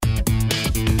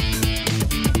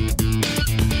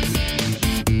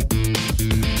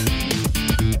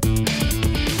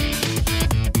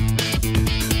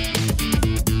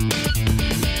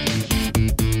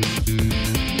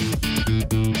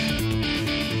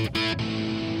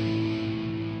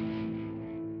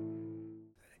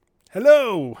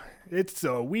Hello! It's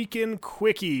a weekend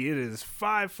quickie. It is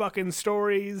 5 fucking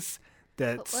stories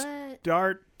that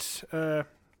start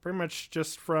pretty much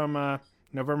just from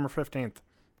November 15th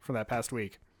from that past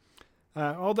week.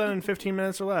 All done in 15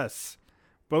 minutes or less.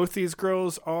 Both these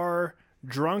girls are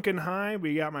drunk and high.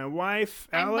 We got my wife,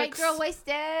 Alex. I'm white girl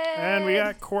wasted. And we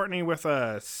got Courtney with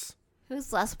us.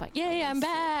 Who's less white? Yay, I'm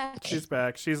back. She's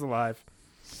back. She's alive.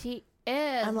 She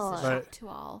is. I'm alive. Shock to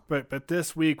all. But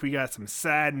this week we got some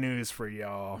sad news for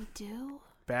y'all. We do?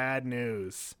 Bad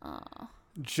news. Oh.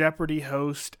 Jeopardy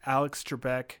host Alex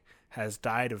Trebek has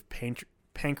died of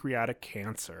pancreatic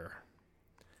cancer.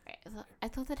 I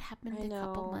thought that happened a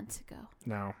couple months ago.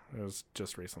 No, it was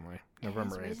just recently.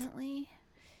 November 8th. Recently?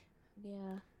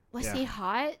 Yeah. Was he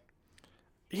hot?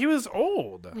 He was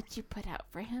old. Would you put out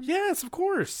for him? Yes, of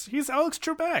course. He's Alex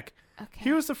Trebek. Okay.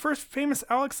 He was the first famous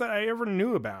Alex that I ever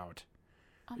knew about.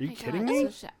 Oh Are you my kidding God, me?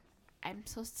 I'm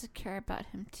supposed to care about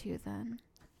him too then.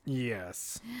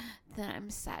 Yes. Then I'm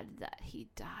sad that he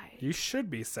died. You should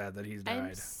be sad that he's died.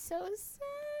 I'm so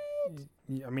sad.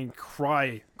 I mean,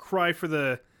 cry for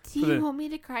the. Do you want me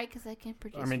to cry? Because I can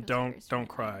produce. I mean, don't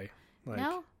cry. Like,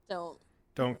 no.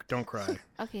 Don't cry.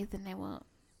 Okay, then I won't.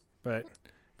 But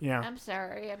yeah. I'm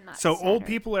sorry. I'm not. So sadder. old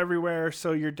people everywhere.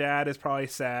 So your dad is probably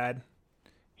sad.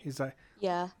 He's like,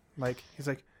 yeah. He's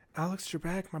like, Alex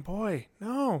Trebek, my boy.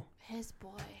 No. His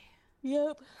boy.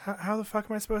 Yep. How the fuck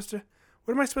am I supposed to?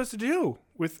 What am I supposed to do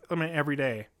with every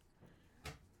day?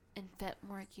 Invent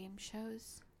more game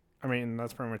shows. I mean,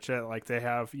 that's pretty much it. Like they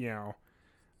have,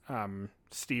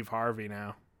 Steve Harvey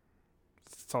now.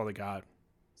 That's all they got.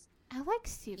 I like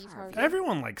Steve Harvey.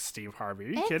 Everyone likes Steve Harvey. Are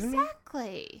you kidding me?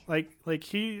 Exactly.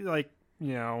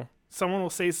 Someone will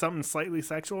say something slightly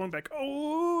sexual and be like,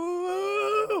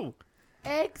 oh.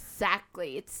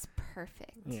 Exactly. It's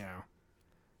perfect. Yeah.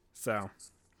 So,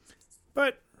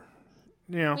 but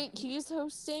Wait, he's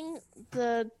hosting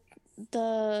the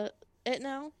It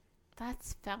Now?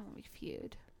 That's Family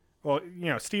Feud. Well,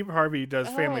 Steve Harvey does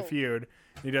Family Feud.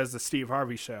 He does the Steve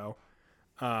Harvey show.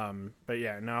 But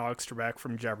yeah, now Alex Trebek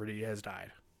from Jeopardy has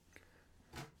died.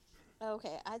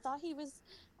 Okay, I thought he was.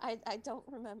 I don't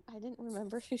remember. I didn't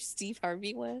remember who Steve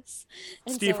Harvey was.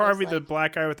 And Steve so Harvey, the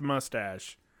black guy with the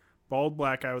mustache, bald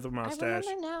black guy with a mustache. I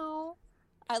remember now.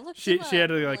 I looked. She him up. had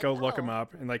to go I'm look him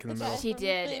up in the middle. She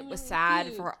did. It was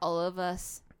sad for all of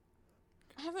us.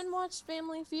 I haven't watched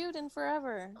Family Feud in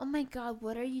forever. Oh my God,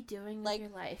 what are you doing with your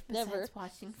life besides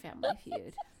watching Family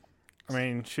Feud? I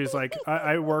mean, she's like,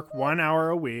 I work 1 hour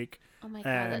a week. Oh my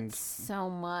God, that's so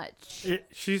much.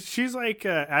 She's like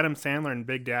Adam Sandler and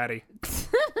Big Daddy.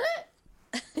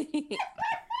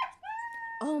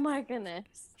 Oh my goodness.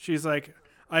 She's like,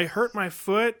 I hurt my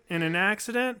foot in an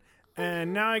accident,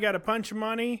 and now I got a bunch of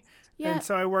money, and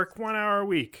so I work 1 hour a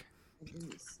week.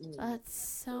 That's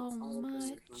so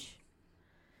much.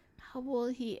 How will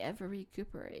he ever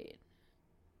recuperate?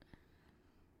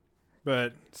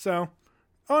 But so,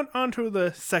 on to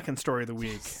the second story of the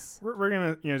week. Yes. We're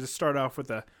gonna just start off with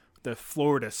the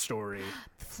Florida story.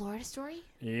 The Florida story?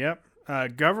 Yep.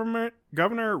 Governor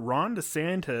Ron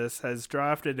DeSantis has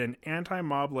drafted an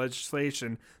anti-mob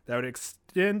legislation that would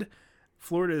extend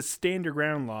Florida's stand your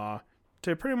ground law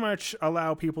to pretty much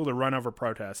allow people to run over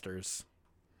protesters.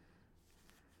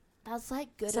 That's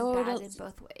like good and bad in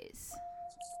both ways.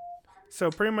 So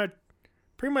pretty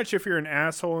much if you're an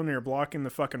asshole and you're blocking the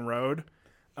fucking road,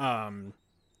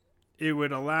 it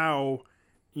would allow,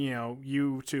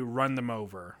 you to run them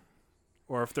over.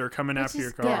 Or if they're coming after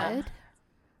your car. Good.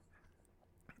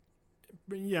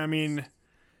 But yeah, I mean,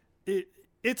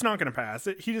 it's not going to pass.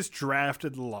 He just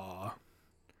drafted the law.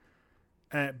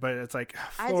 But it's like,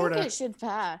 Florida. I think it should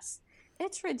pass.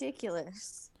 It's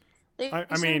ridiculous. They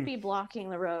shouldn't be blocking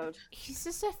the road. He's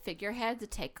just a figurehead to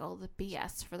take all the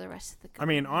BS for the rest of the country. I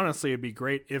mean, honestly, it'd be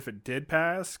great if it did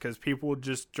pass, because people would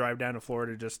just drive down to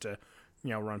Florida just to,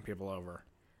 run people over.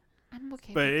 I'm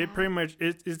okay but with it that. pretty much,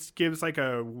 it gives like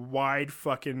a wide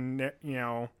fucking,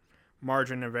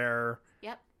 margin of error.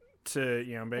 Yep. To,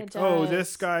 be like, oh,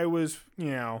 this guy was,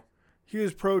 he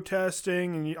was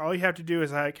protesting, and all you have to do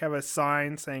is like have a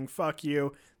sign saying, fuck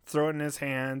you, throw it in his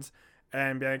hands.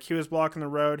 And be like, he was blocking the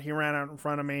road. He ran out in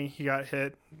front of me. He got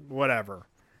hit. Whatever.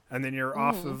 And then you're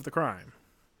off of the crime.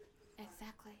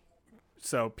 Exactly.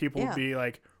 So people would be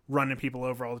like running people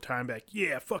over all the time. Be like,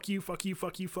 yeah, fuck you, fuck you,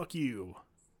 fuck you, fuck you.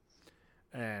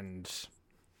 And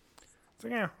so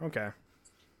yeah, okay.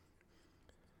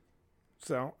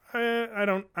 So I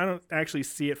don't actually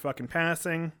see it fucking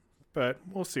passing, but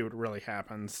we'll see what really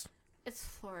happens. It's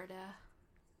Florida.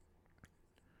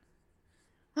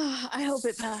 I hope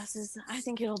it passes. I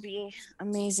think it'll be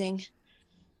amazing.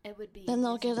 It would be. Then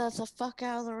they'll get us the fuck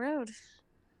out of the road.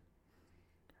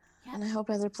 Yep. And I hope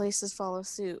other places follow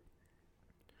suit.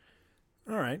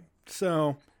 All right.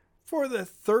 So, for the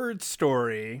third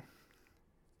story,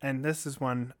 and this is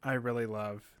one I really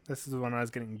love. This is the one I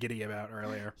was getting giddy about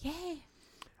earlier. Yay.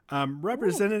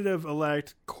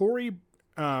 Representative-elect Cori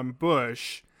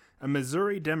Bush, a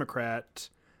Missouri Democrat,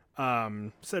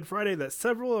 said Friday that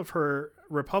several of her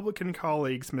Republican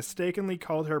colleagues mistakenly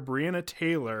called her Breonna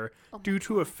Taylor due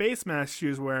to a face mask she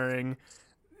was wearing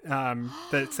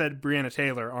that said Breonna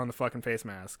Taylor on the fucking face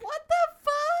mask. What the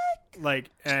fuck?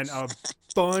 Like, and a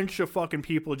bunch of fucking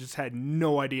people just had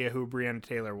no idea who Breonna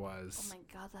Taylor was. Oh my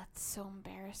god, that's so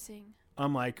embarrassing.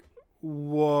 I'm like,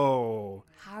 whoa.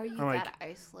 How are you that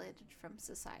isolated from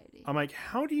society? I'm like,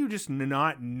 how do you just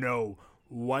not know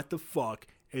what the fuck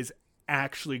is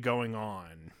actually going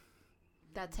on?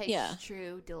 That takes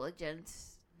true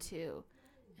diligence to.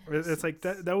 It's like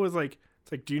that was like,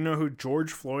 it's like, do you know who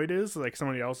George Floyd is? Like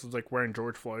somebody else was like wearing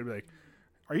George Floyd. Be like,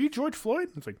 are you George Floyd?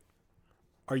 It's like,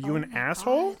 are you an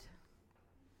asshole?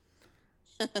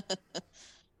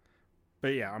 But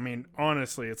yeah, I mean,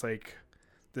 honestly, it's like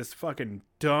this fucking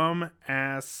dumb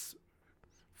ass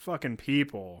fucking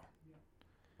people.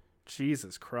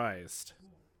 Jesus Christ.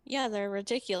 Yeah, they're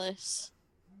ridiculous.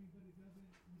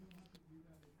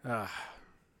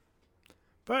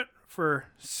 But for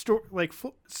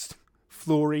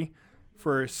Flory,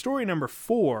 for story number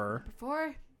four,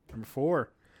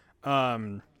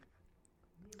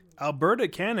 Alberta,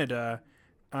 Canada,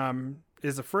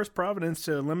 is the first province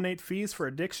to eliminate fees for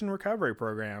addiction recovery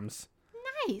programs.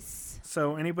 Nice.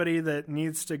 So anybody that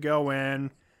needs to go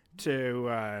in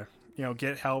to,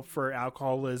 get help for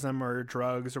alcoholism or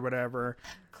drugs or whatever.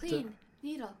 Clean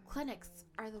needle clinics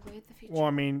are the way of the future. Well,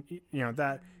 I mean,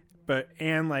 that, but,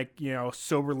 and like,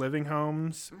 sober living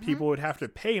homes, people would have to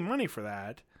pay money for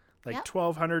that. Like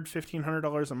 $1,200,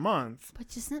 $1,500 a month.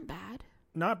 Which isn't bad.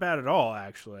 Not bad at all,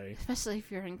 actually. Especially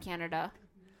if you're in Canada.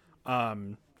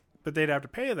 But they'd have to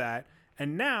pay that,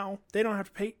 and now they don't have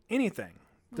to pay anything.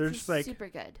 They're just like super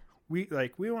good. We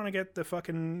want to get the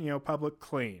fucking public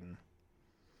clean.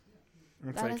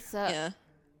 It's that is a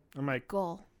I'm like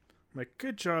goal. I'm like,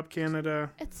 good job,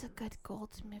 Canada. It's a good goal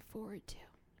to move forward to.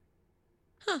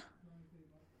 Huh.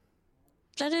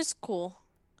 That is cool.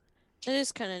 That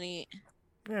is kind of neat.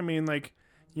 Yeah, I mean, like,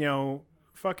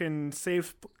 fucking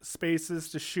safe spaces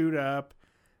to shoot up,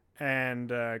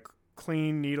 and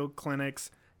clean needle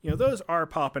clinics. Those are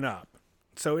popping up.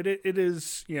 So it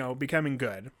is, becoming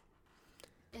good.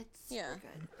 It's super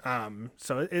good.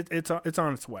 So it's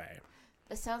on its way.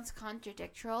 It sounds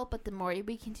contradictory, but the more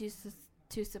we can do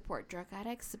to support drug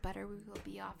addicts, the better we will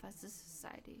be off as a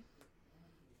society.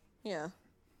 Yeah.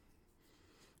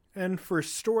 And for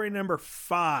story number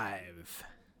 5,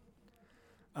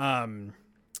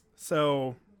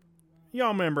 so y'all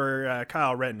remember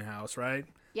Kyle Rittenhouse, right?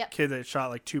 Yep. Kid that shot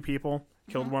like 2 people,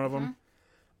 killed one of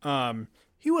them.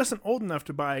 He wasn't old enough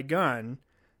to buy a gun,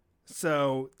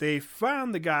 so they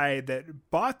found the guy that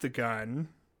bought the gun,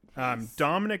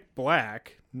 Dominic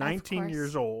Black, 19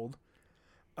 years old,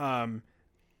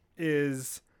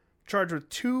 is charged with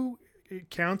 2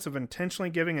 counts of intentionally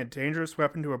giving a dangerous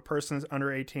weapon to a person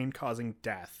under 18, causing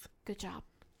death. Good job.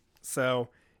 So,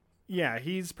 yeah,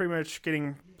 he's pretty much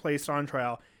getting placed on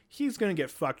trial. He's going to get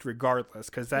fucked regardless,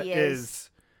 because that is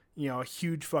a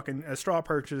huge fucking... A straw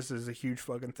purchase is a huge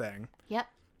fucking thing. Yep.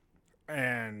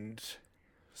 And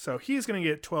so he's going to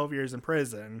get 12 years in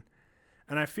prison.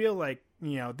 And I feel like,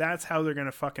 that's how they're going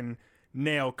to fucking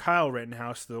nail Kyle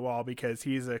Rittenhouse to the wall, because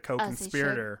he's a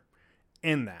co-conspirator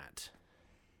in that.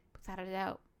 Without a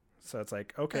doubt. So it's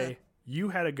like, okay, you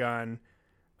had a gun.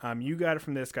 You got it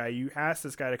from this guy. You asked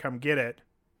this guy to come get it.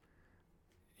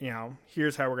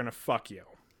 Here's how we're going to fuck you.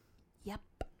 Yep.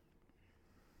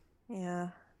 Yeah.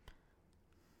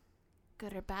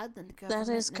 Good or bad, then the government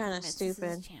that is kind of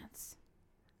stupid. Chance.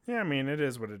 Yeah, I mean, it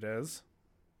is what it is.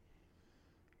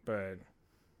 But,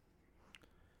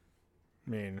 I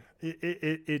mean,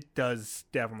 it does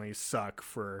definitely suck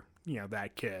for,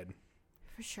 that kid.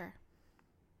 For sure.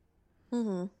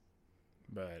 Mm-hmm.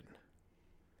 But.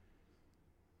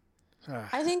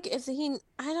 I think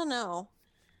I don't know.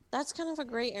 That's kind of a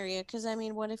gray area, because, I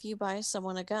mean, what if you buy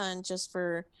someone a gun just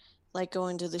for, like,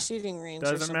 going to the shooting range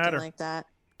or something like that?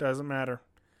 Doesn't matter.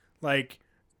 Like,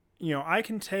 I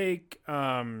can take,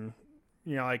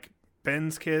 like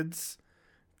Ben's kids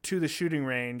to the shooting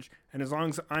range, and as long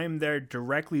as I'm there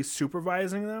directly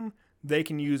supervising them, they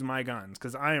can use my guns,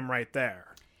 because I am right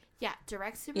there. Yeah,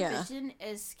 direct supervision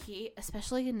is key,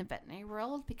 especially in the veterinary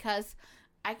world, because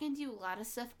I can do a lot of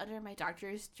stuff under my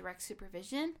doctor's direct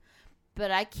supervision,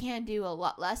 but I can do a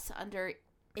lot less under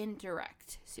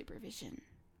indirect supervision.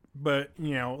 But,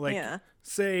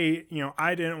 say,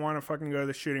 I didn't want to fucking go to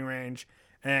the shooting range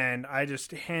and I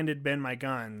just handed Ben my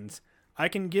guns. I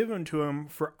can give them to him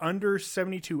for under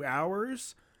 72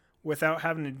 hours without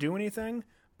having to do anything.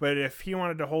 But if he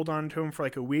wanted to hold on to him for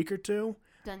like a week or two,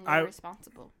 then you're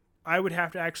responsible. I would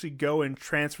have to actually go and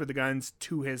transfer the guns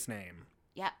to his name.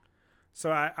 Yep.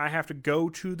 So I have to go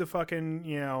to the fucking,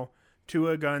 to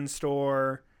a gun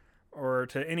store or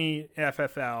to any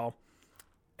FFL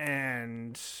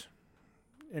and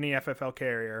any FFL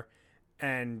carrier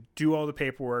and do all the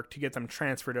paperwork to get them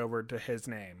transferred over to his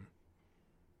name.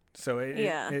 So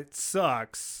it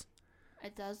sucks.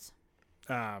 It does.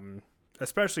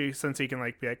 Especially since he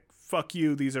can be like, fuck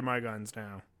you, these are my guns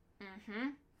now. Mm-hmm.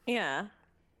 Yeah.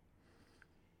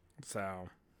 So,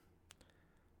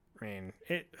 I mean,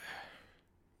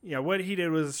 what he did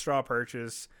was a straw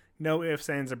purchase. No ifs,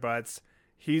 ands, or buts.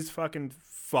 He's fucking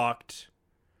fucked.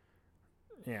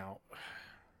 If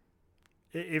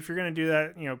you're going to do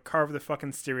that, carve the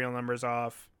fucking serial numbers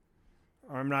off.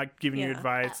 I'm not giving you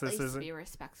advice. At least be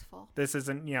respectful. This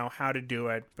isn't, how to do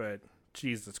it, but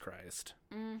Jesus Christ.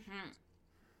 Mm-hmm.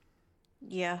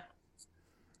 Yeah.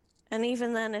 And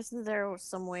even then, isn't there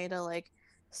some way to,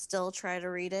 still try to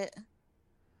read it?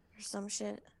 Or some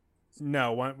shit?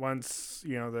 No, once,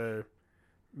 the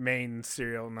main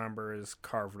serial number is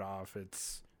carved off,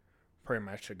 it's pretty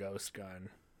much a ghost gun.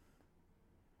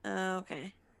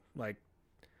 Okay.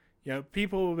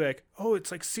 People will be like, oh,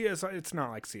 it's like CSI. It's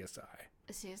not like CSI.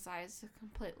 CSI is a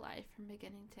complete lie from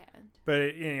beginning to end. But,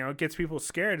 it gets people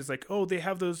scared. It's like, oh, they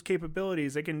have those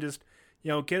capabilities. They can just,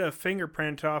 get a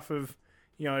fingerprint off of,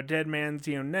 a dead man's,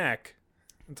 neck.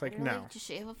 It's like, no. Just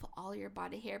shave off all your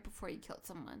body hair before you killed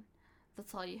someone.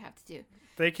 That's all you have to do.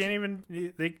 They can't even,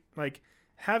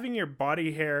 having your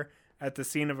body hair at the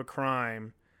scene of a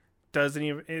crime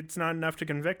it's not enough to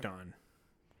convict on.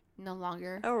 No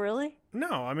longer. Oh, really? No,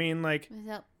 I mean,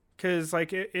 Yep. Because,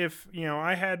 if,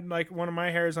 I had, one of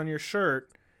my hairs on your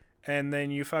shirt and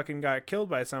then you fucking got killed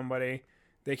by somebody,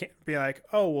 they can't be like,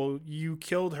 oh, well, you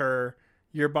killed her.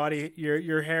 Your body,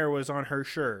 your hair was on her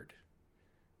shirt.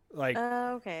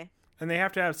 Okay. And they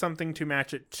have to have something to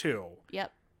match it too.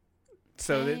 Yep.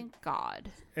 So Thank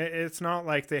God. It's not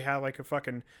like they have, a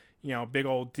fucking, big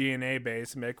old DNA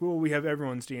base and be like, well, we have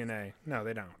everyone's DNA. No,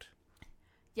 they don't.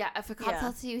 Yeah, if a cop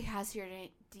tells you he has your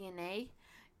DNA,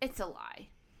 it's a lie.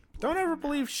 Don't ever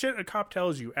believe shit a cop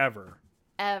tells you, ever.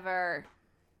 Ever.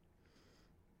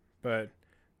 But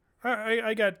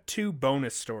I got 2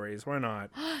 bonus stories. Why not?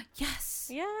 Yes.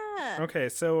 Yeah. Okay,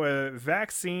 so a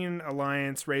vaccine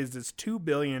alliance raises $2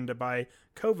 billion to buy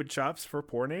COVID shots for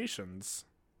poor nations.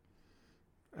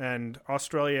 And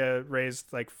Australia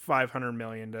raised $500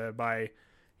 million to buy,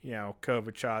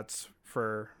 COVID shots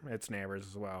for its neighbors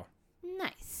as well.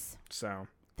 Nice. So.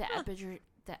 The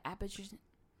Aboriginal.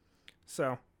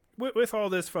 So, with all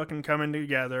this fucking coming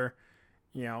together,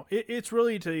 it's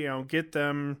really to, get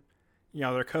them,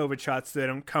 their COVID shots so they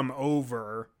don't come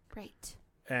over. Right.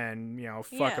 And,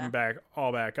 fuck them back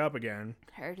up again.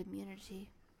 Herd immunity.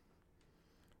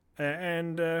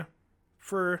 And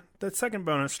for the second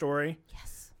bonus story.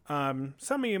 Yes.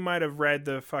 Some of you might have read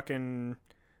the fucking,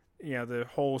 the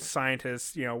whole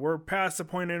scientist, we're past the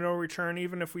point of no return,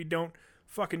 even if we don't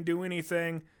fucking do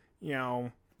anything,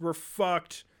 we're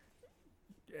fucked.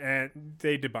 And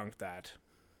they debunked that.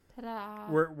 Ta-da.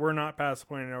 We're not past the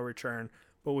point of no return,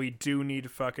 but we do need to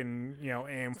fucking,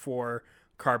 aim for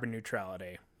carbon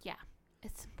neutrality. Yeah,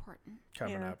 it's important.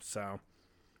 Coming up. So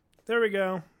there we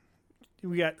go.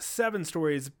 We got 7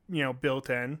 stories, built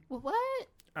in. What?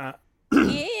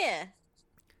 Yeah.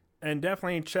 And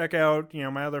definitely check out,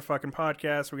 my other fucking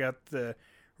podcast. We got the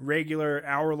regular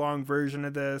hour-long version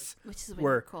of this. Which is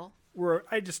really cool. Where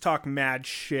I just talk mad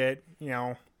shit,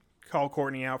 call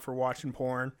Courtney out for watching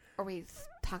porn. Or we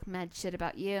talk mad shit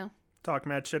about you. Talk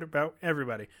mad shit about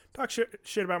everybody. Talk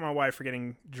shit about my wife for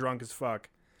getting drunk as fuck.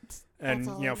 And,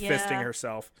 fisting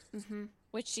herself. Mm-hmm.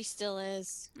 Which she still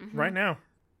is. Mm-hmm. Right now.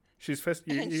 She's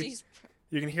fisting.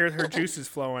 You can hear her juices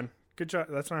flowing. Good job.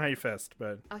 That's not how you fist,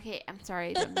 but. Okay, I'm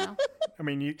sorry. I don't know. I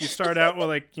mean, you start out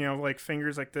with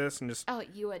fingers like this and just. Oh,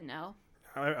 you would know.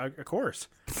 Of course.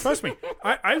 Trust me.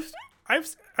 I've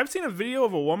seen a video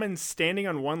of a woman standing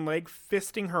on one leg,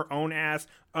 fisting her own ass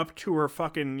up to her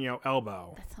fucking,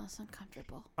 elbow. That sounds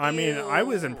uncomfortable. I mean, I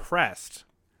was impressed.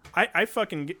 I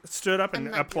fucking stood up and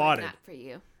applauded. I'm not doing that for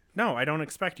you. No, I don't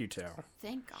expect you to.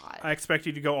 Thank God. I expect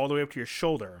you to go all the way up to your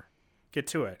shoulder. Get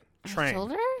to it. Train.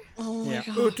 Shoulder? Oh my gosh.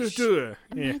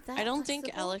 Yeah. I don't think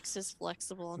Alex is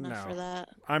flexible enough for that.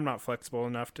 I'm not flexible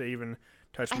enough to even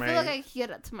touch my... I feel like I can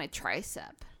get up to my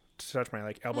tricep. Touch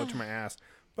my elbow to my ass.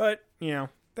 But,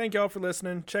 thank y'all for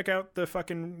listening. Check out the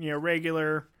fucking,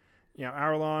 regular,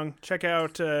 hour long. Check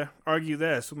out Argue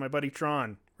This with my buddy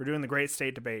Tron. We're doing the Great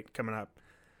State Debate coming up.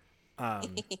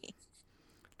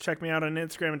 Check me out on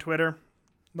Instagram and Twitter.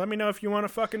 Let me know if you want to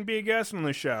fucking be a guest on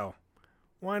the show.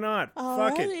 Why not?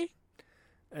 Fuck it.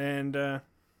 And,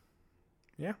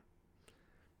 yeah.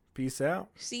 Peace out.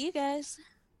 See you guys.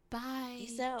 Bye.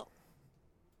 Peace out.